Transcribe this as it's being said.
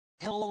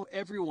Hello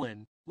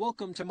everyone,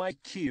 welcome to my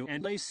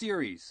Q&A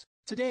series.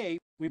 Today,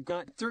 we've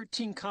got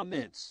 13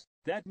 comments.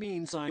 That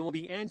means I will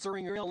be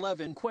answering your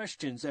 11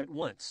 questions at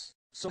once.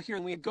 So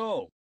here we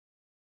go.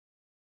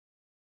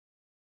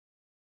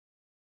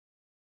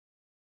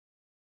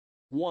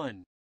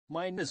 One.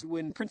 Mine is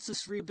when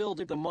Princess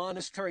rebuilded the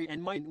monastery,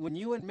 and mine when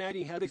you and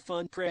Maddie had a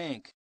fun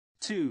prank.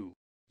 2.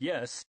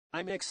 Yes,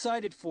 I'm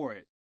excited for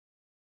it.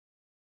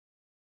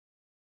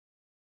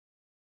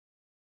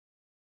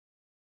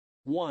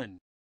 1.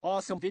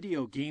 Awesome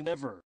video game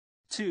ever.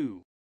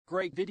 2.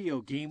 Great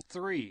video game.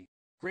 3.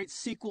 Great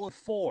sequel.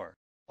 4.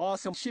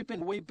 Awesome ship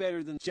and way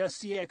better than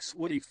Jesse X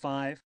Woody.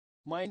 5.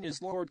 Mine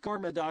is Lloyd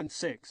Garmadon.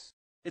 6.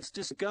 It's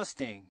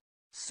disgusting.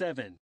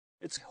 7.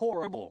 It's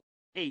horrible.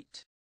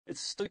 8. It's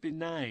stupid.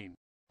 9.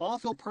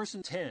 Awful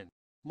person. 10.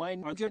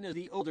 Mine are Jenna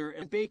the Older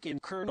and Bacon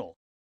Colonel.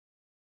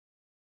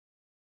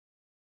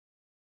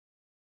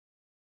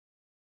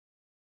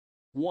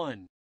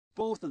 1.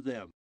 Both of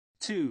them.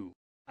 2.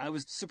 I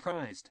was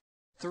surprised.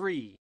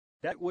 3.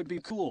 That would be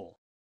cool.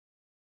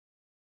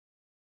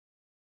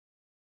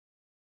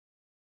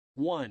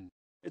 1.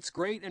 It's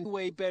great and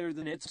way better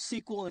than its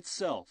sequel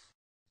itself.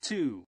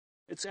 2.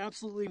 It's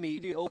absolutely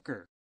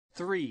mediocre.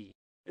 3.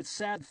 It's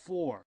sad.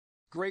 4.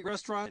 Great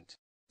restaurant.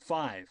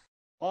 5.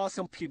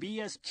 Awesome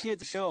PBS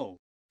Kids show.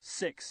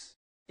 6.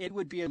 It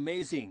would be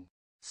amazing.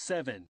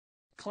 7.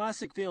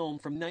 Classic film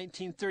from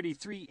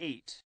 1933.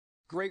 8.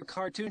 Great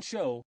cartoon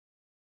show.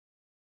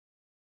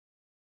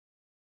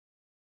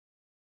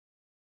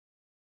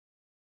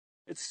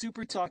 It's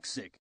super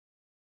toxic.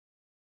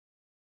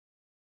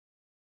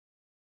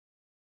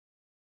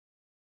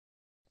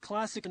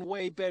 Classic and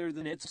way better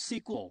than its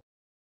sequel.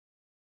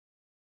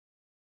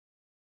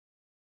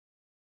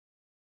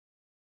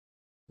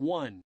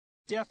 1.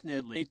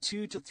 Definitely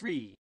 2 to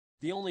 3.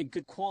 The only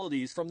good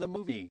qualities from the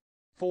movie.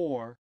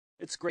 4.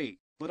 It's great,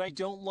 but I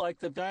don't like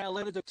the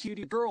Violetta the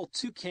Cutie Girl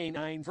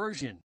 2K9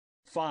 version.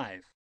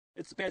 5.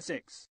 It's bad.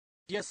 6.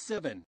 Yes.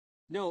 7.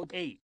 No.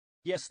 8.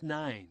 Yes.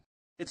 9.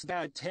 It's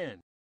bad.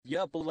 10.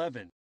 Yup.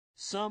 11.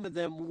 Some of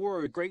them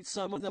were great,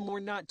 some of them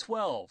were not.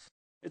 12.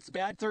 It's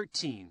bad.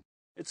 13.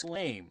 It's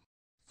lame.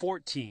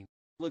 14.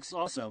 Looks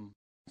awesome.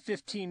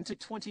 15 to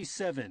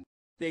 27.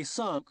 They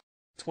sunk.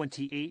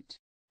 28.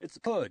 It's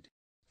good.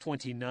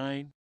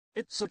 29.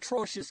 It's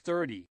atrocious.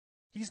 30.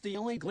 He's the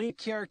only Glee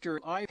character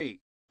I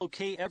hate.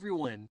 Okay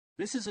everyone,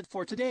 this is it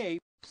for today.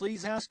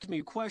 Please ask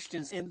me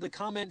questions in the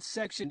comments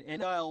section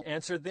and I'll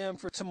answer them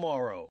for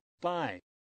tomorrow. Bye.